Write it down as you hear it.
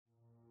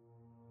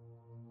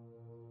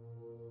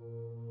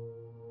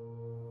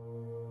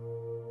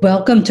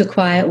Welcome to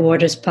Quiet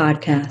Waters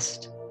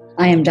Podcast.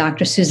 I am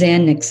Dr.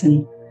 Suzanne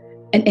Nixon,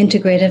 an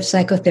integrative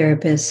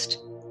psychotherapist,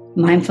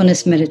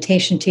 mindfulness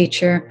meditation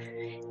teacher,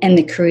 and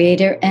the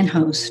creator and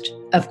host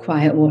of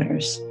Quiet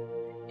Waters.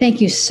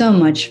 Thank you so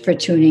much for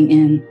tuning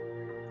in,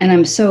 and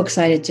I'm so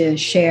excited to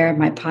share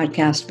my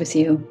podcast with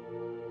you.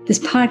 This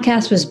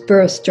podcast was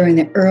birthed during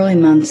the early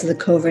months of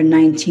the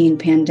COVID-19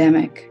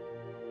 pandemic.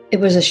 It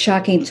was a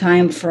shocking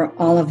time for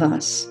all of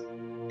us,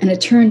 and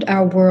it turned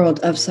our world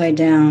upside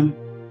down.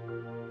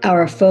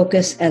 Our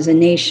focus as a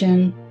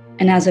nation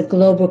and as a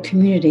global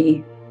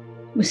community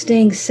was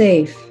staying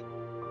safe,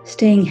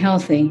 staying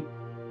healthy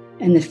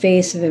in the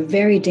face of a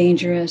very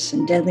dangerous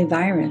and deadly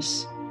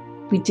virus.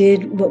 We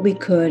did what we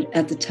could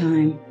at the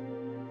time.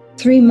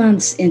 3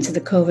 months into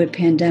the COVID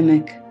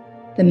pandemic,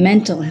 the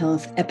mental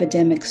health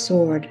epidemic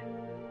soared.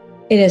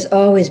 It has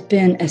always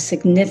been a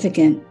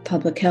significant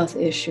public health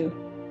issue.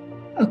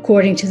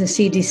 According to the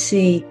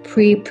CDC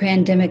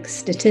pre-pandemic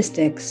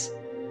statistics,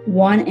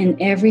 1 in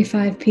every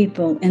 5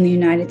 people in the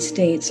United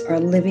States are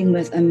living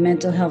with a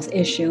mental health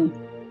issue,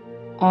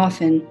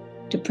 often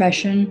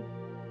depression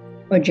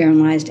or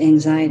generalized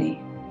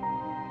anxiety.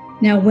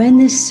 Now, when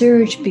this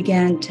surge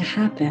began to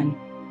happen,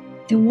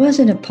 there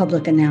wasn't a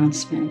public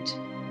announcement.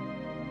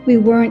 We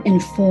weren't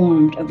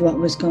informed of what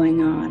was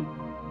going on.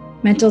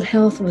 Mental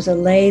health was a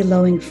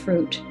low-hanging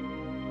fruit.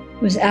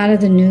 It was out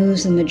of the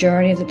news in the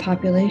majority of the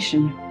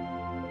population.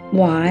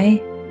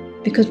 Why?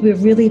 Because we're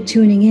really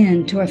tuning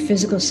in to our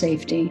physical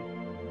safety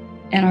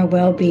and our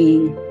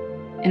well-being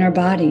and our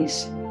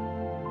bodies.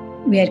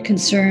 We had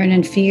concern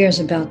and fears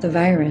about the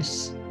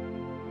virus,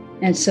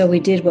 and so we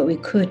did what we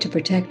could to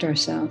protect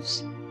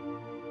ourselves.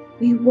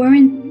 We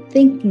weren't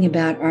thinking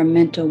about our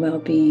mental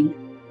well-being.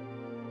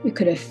 We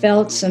could have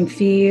felt some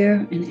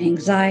fear and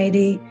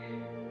anxiety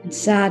and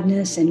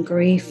sadness and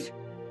grief,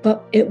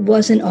 but it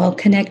wasn't all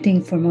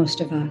connecting for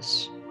most of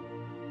us.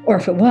 Or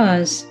if it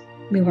was,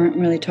 we weren't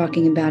really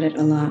talking about it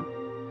a lot.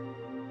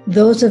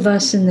 Those of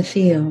us in the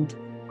field,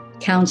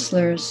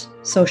 counselors,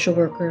 social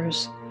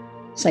workers,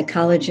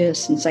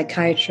 psychologists, and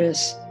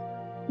psychiatrists,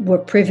 were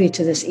privy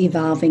to this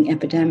evolving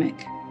epidemic.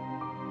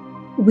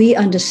 We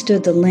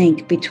understood the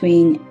link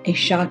between a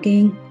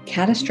shocking,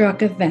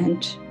 catastrophic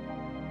event,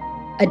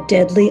 a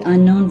deadly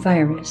unknown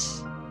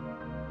virus,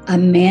 a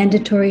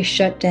mandatory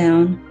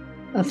shutdown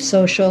of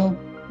social,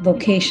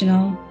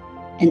 vocational,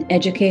 and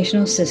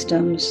educational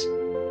systems,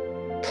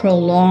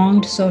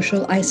 prolonged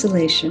social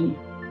isolation,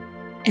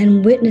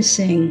 and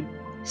witnessing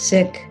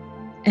sick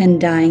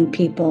and dying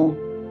people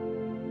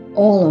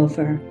all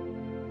over,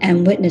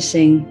 and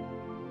witnessing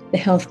the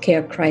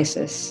healthcare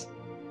crisis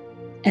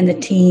and the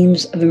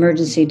teams of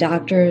emergency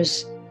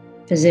doctors,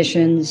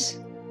 physicians,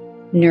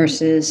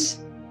 nurses,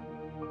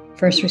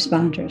 first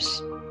responders.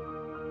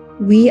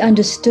 We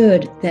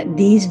understood that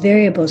these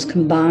variables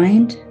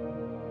combined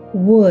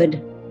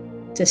would,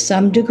 to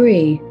some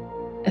degree,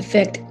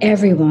 affect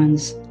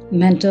everyone's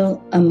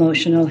mental,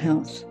 emotional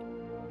health.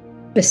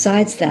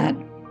 Besides that,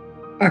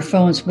 our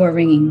phones were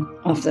ringing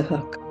off the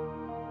hook.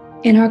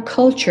 In our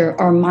culture,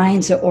 our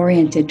minds are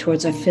oriented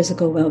towards our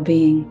physical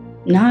well-being,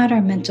 not our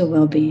mental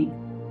well-being.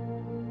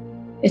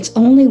 It's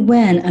only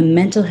when a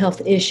mental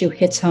health issue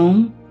hits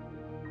home,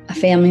 a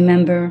family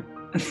member,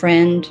 a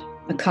friend,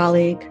 a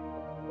colleague,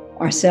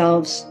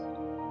 ourselves,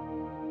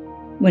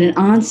 when an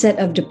onset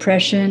of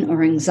depression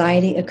or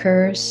anxiety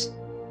occurs,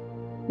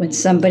 when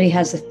somebody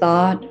has a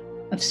thought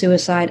of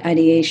suicide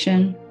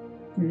ideation,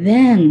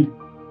 then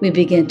we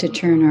begin to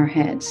turn our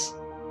heads.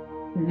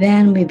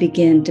 Then we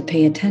begin to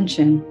pay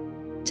attention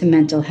to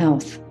mental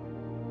health.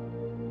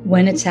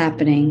 When it's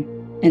happening,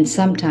 and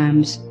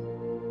sometimes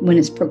when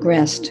it's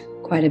progressed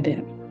quite a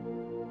bit.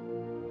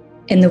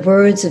 In the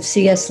words of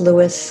C.S.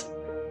 Lewis,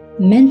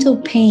 mental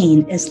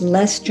pain is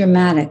less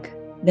dramatic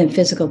than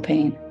physical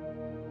pain,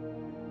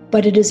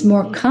 but it is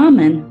more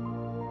common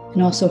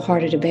and also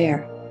harder to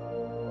bear.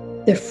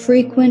 The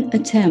frequent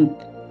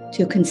attempt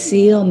to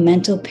conceal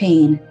mental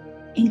pain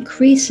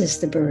increases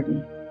the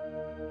burden.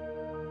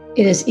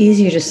 It is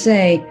easier to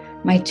say,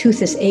 my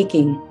tooth is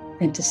aching,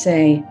 than to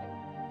say,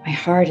 my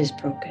heart is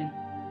broken.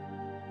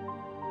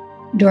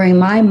 During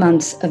my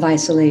months of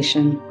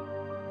isolation,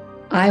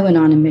 I went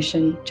on a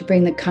mission to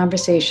bring the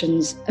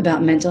conversations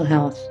about mental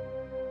health,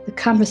 the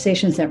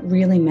conversations that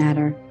really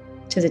matter,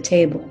 to the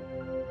table.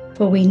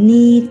 For we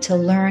need to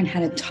learn how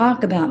to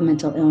talk about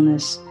mental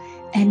illness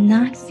and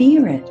not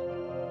fear it.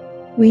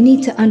 We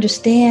need to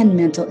understand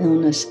mental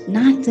illness,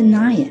 not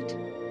deny it.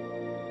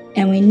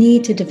 And we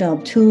need to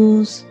develop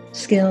tools,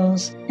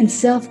 skills, and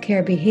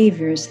self-care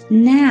behaviors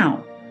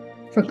now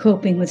for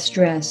coping with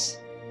stress,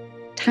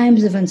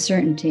 times of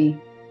uncertainty,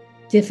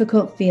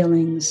 difficult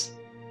feelings,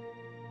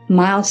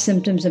 mild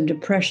symptoms of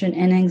depression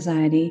and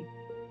anxiety,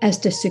 as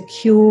to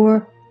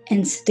secure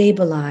and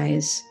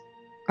stabilize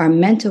our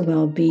mental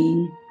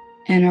well-being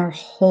and our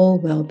whole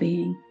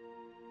well-being.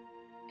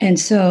 And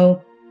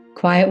so,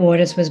 Quiet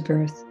Waters was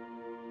birthed.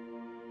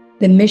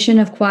 The mission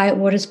of Quiet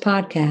Waters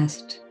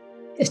podcast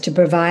is to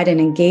provide an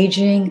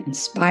engaging,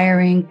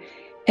 inspiring,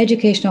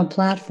 educational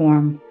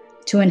platform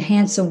to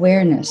enhance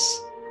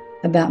awareness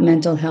about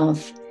mental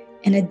health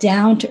in a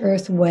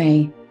down-to-earth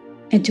way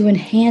and to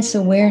enhance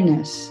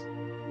awareness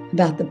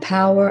about the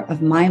power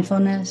of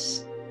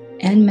mindfulness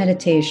and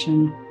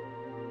meditation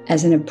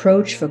as an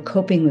approach for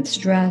coping with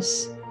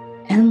stress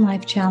and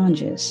life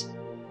challenges,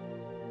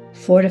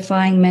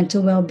 fortifying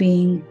mental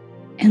well-being,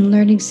 and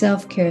learning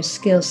self-care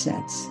skill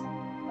sets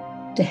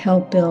to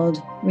help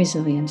build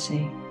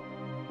resiliency.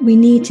 We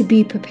need to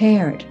be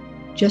prepared,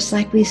 just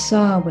like we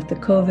saw with the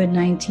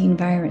COVID-19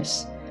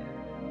 virus.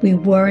 We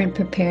weren't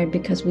prepared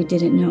because we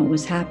didn't know it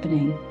was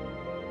happening.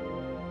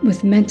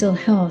 With mental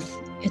health,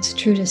 it's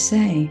true to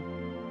say,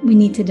 we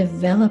need to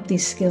develop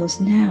these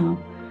skills now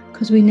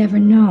because we never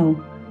know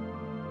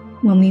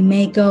when we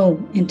may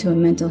go into a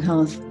mental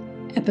health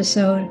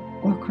episode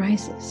or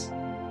crisis.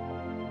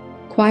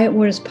 Quiet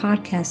Waters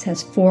Podcast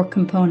has 4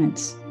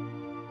 components,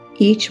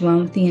 each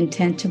one with the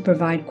intent to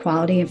provide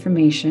quality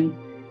information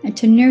and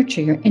to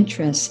nurture your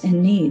interests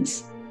and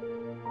needs.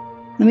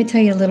 Let me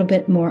tell you a little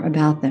bit more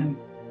about them.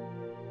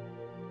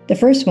 The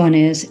first one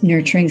is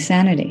Nurturing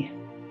Sanity.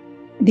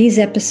 These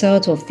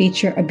episodes will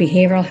feature a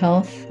behavioral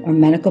health or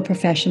medical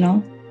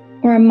professional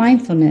or a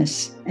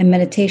mindfulness and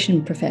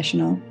meditation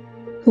professional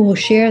who will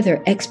share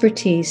their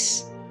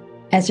expertise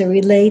as it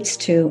relates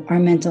to our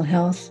mental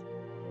health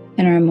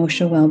and our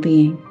emotional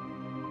well-being.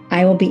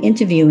 I will be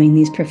interviewing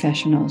these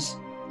professionals,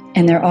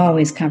 and they're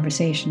always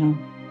conversational.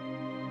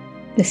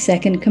 The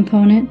second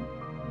component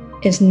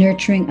is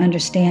Nurturing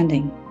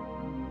Understanding.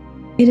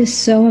 It is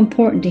so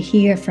important to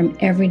hear from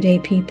everyday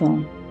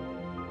people,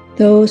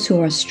 those who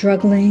are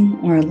struggling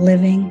or are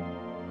living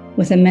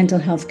with a mental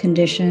health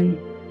condition,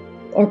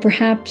 or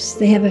perhaps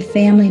they have a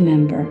family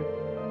member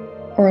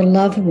or a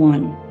loved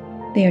one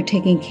they are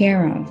taking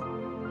care of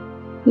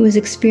who is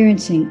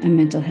experiencing a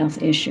mental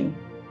health issue.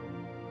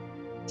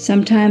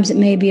 Sometimes it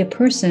may be a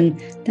person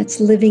that's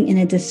living in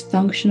a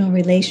dysfunctional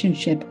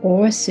relationship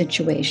or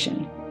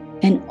situation,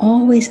 and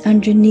always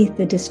underneath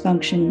the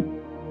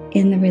dysfunction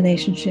in the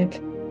relationship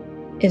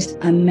is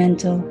a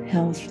mental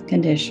health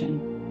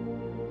condition.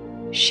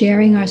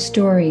 Sharing our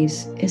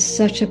stories is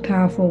such a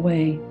powerful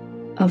way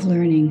of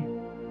learning.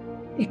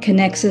 It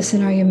connects us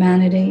in our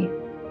humanity,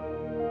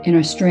 in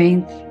our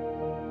strength,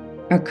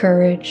 our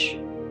courage,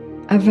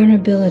 our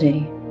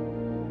vulnerability,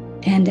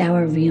 and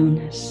our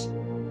realness.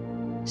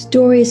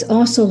 Stories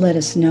also let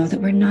us know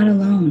that we're not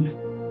alone,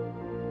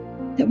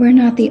 that we're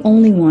not the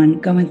only one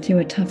going through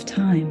a tough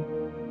time.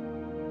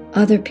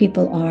 Other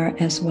people are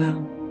as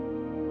well.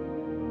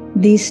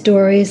 These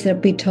stories that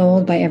will be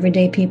told by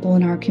everyday people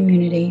in our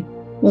community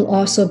will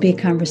also be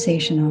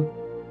conversational.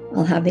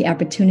 I'll have the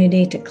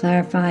opportunity to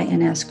clarify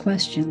and ask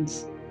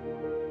questions.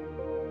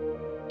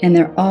 And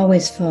they're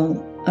always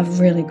full of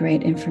really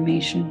great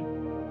information.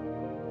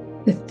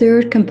 The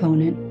third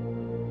component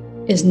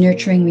is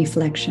Nurturing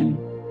Reflection.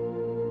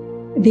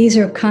 These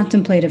are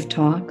contemplative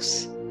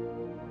talks.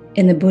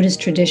 In the Buddhist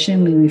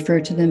tradition, we refer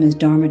to them as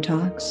Dharma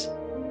talks,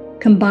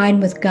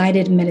 combined with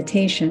guided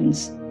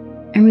meditations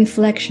and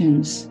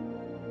reflections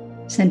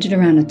centered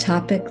around a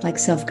topic like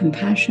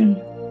self-compassion,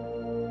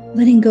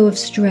 letting go of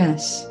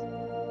stress,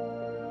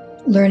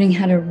 learning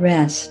how to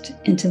rest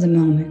into the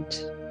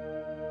moment,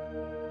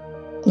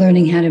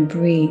 learning how to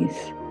breathe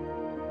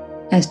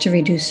as to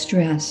reduce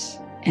stress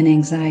and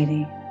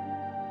anxiety.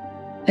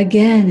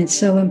 Again, it's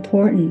so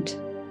important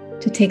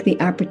to take the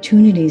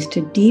opportunities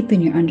to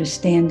deepen your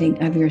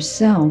understanding of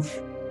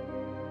yourself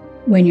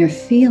when you're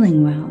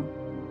feeling well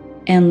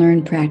and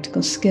learn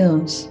practical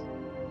skills.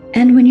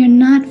 And when you're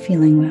not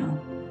feeling well,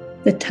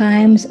 the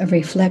times of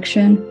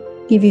reflection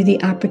give you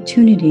the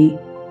opportunity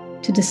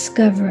to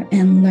discover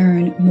and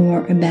learn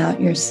more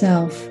about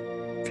yourself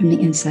from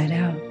the inside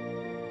out.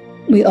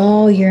 We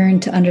all yearn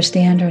to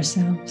understand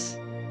ourselves.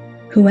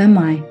 Who am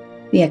I?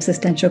 The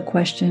existential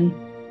question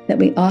that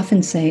we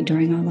often say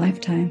during our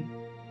lifetime.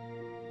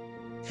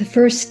 The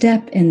first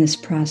step in this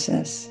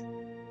process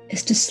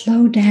is to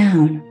slow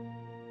down,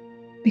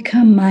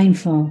 become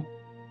mindful,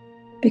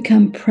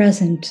 become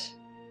present,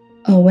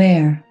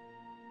 aware,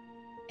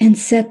 and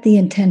set the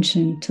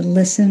intention to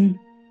listen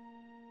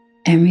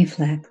and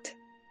reflect.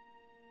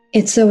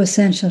 It's so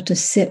essential to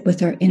sit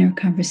with our inner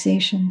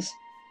conversations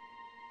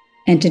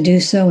and to do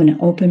so in an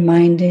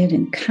open-minded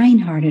and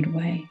kind-hearted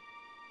way,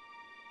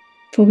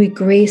 for we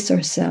grace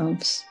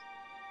ourselves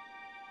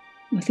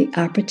with the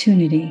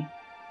opportunity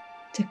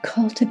to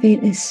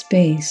cultivate a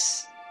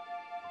space,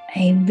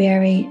 a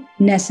very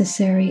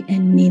necessary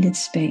and needed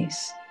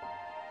space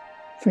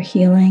for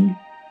healing,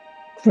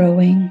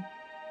 growing,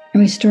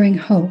 and restoring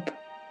hope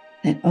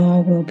that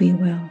all will be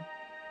well.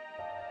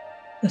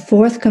 The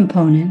fourth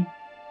component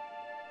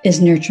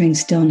is Nurturing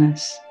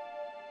Stillness.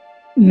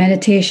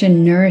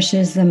 Meditation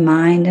nourishes the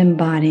mind and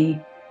body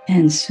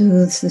and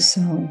soothes the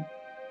soul.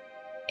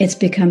 It's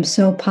become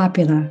so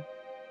popular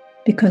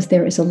because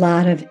there is a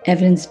lot of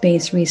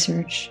evidence-based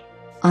research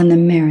on the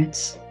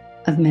merits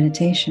of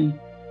meditation.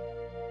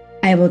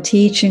 I will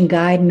teach and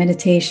guide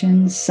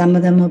meditations. Some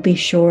of them will be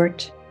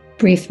short,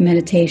 brief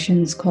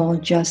meditations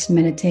called Just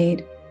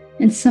Meditate,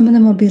 and some of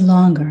them will be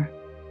longer.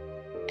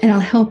 And I'll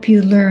help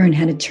you learn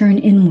how to turn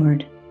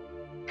inward,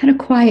 how to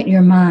quiet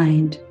your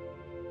mind,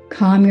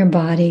 calm your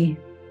body,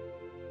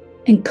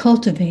 and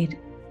cultivate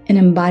an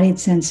embodied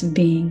sense of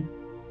being.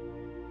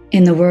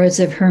 In the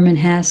words of Hermann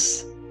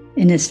Hesse,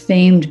 in his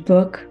famed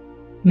book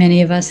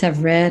many of us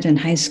have read in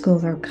high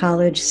school or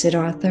college,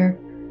 Siddhartha,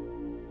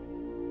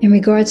 in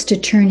regards to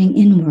turning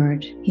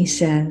inward, he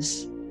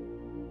says,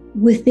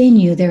 "Within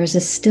you there is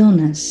a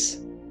stillness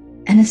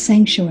and a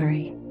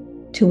sanctuary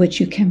to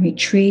which you can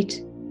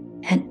retreat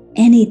at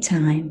any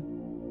time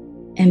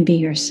and be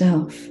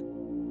yourself."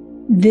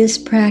 This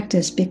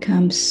practice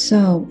becomes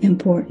so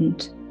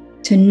important,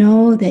 to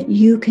know that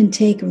you can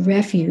take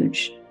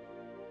refuge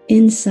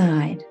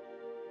inside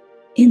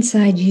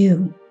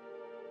you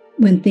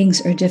when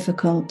things are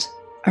difficult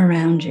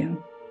around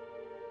you.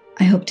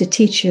 I hope to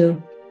teach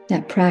you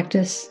that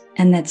practice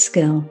and that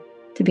skill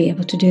to be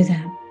able to do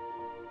that.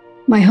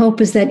 My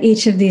hope is that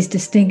each of these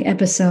distinct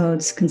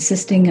episodes,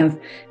 consisting of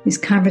these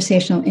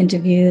conversational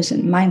interviews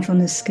and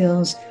mindfulness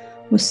skills,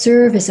 will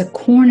serve as a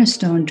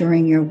cornerstone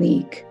during your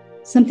week,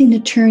 something to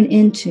turn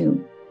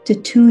into, to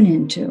tune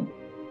into,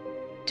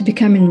 to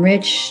become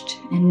enriched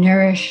and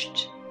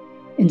nourished,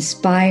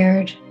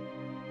 inspired,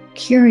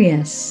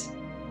 curious,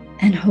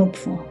 and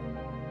hopeful.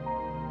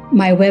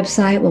 My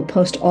website will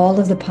post all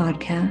of the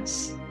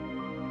podcasts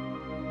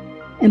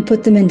and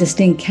put them in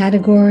distinct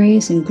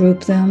categories and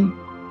group them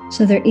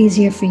so they're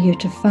easier for you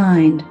to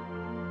find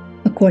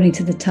according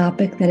to the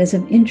topic that is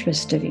of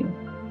interest to you.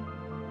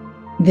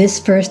 This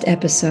first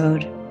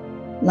episode,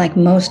 like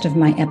most of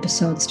my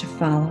episodes to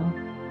follow,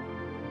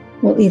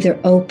 will either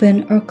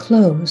open or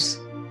close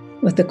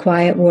with the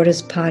Quiet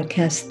Waters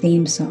podcast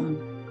theme song.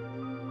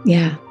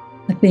 Yeah,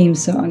 a theme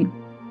song.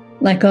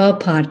 Like all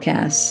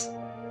podcasts,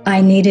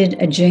 I needed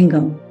a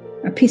jingle,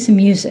 a piece of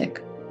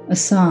music, a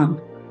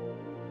song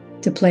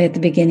to play at the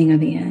beginning or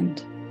the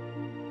end.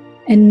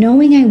 And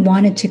knowing I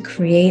wanted to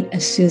create a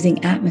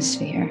soothing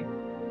atmosphere,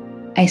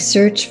 I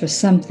searched for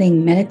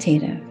something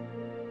meditative.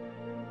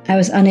 I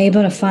was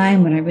unable to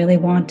find what I really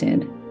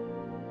wanted.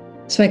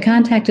 So I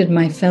contacted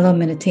my fellow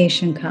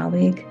meditation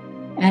colleague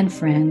and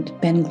friend,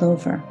 Ben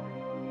Glover,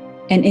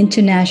 an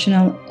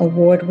international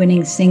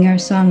award-winning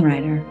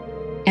singer-songwriter,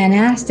 and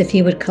asked if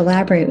he would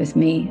collaborate with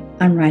me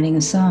on writing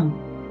a song.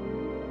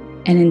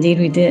 And indeed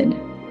we did.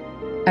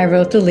 I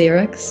wrote the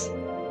lyrics,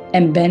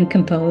 and Ben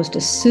composed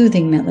a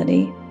soothing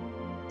melody.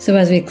 So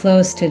as we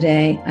close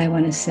today, I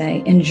want to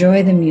say,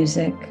 enjoy the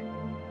music.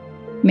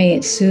 May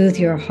it soothe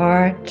your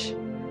heart,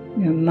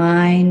 your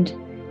mind,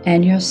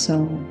 and your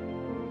soul.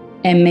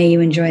 And may you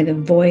enjoy the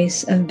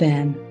voice of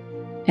Ben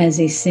as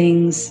he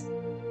sings,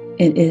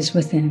 "It Is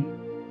Within."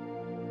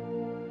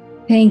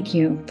 Thank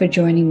you for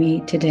joining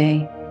me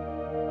today.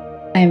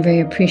 I am very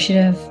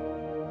appreciative,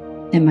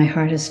 and my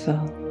heart is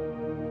full.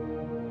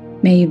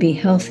 May you be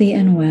healthy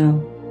and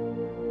well.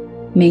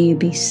 May you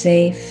be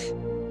safe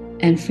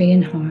and free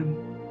in harm.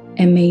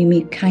 And may you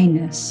meet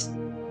kindness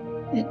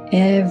at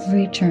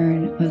every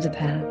turn of the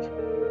path.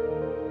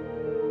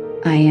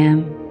 I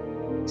am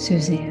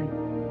Suzanne.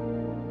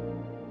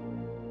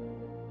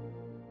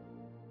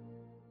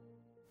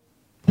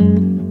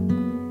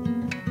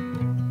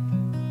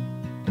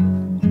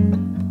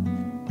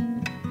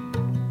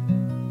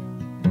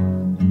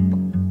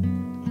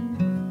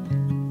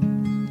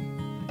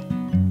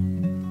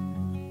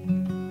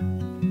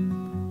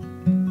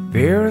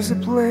 There's a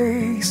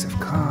place of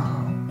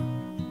calm,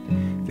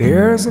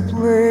 there's a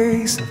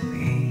place of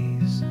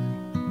peace.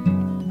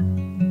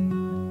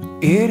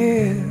 It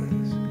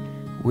is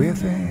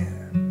within.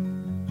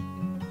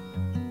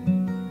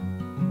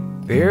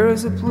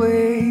 There's a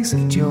place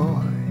of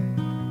joy,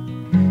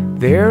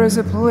 there's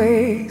a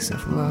place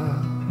of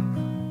love.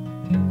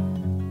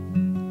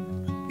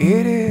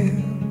 It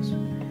is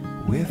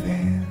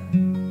within.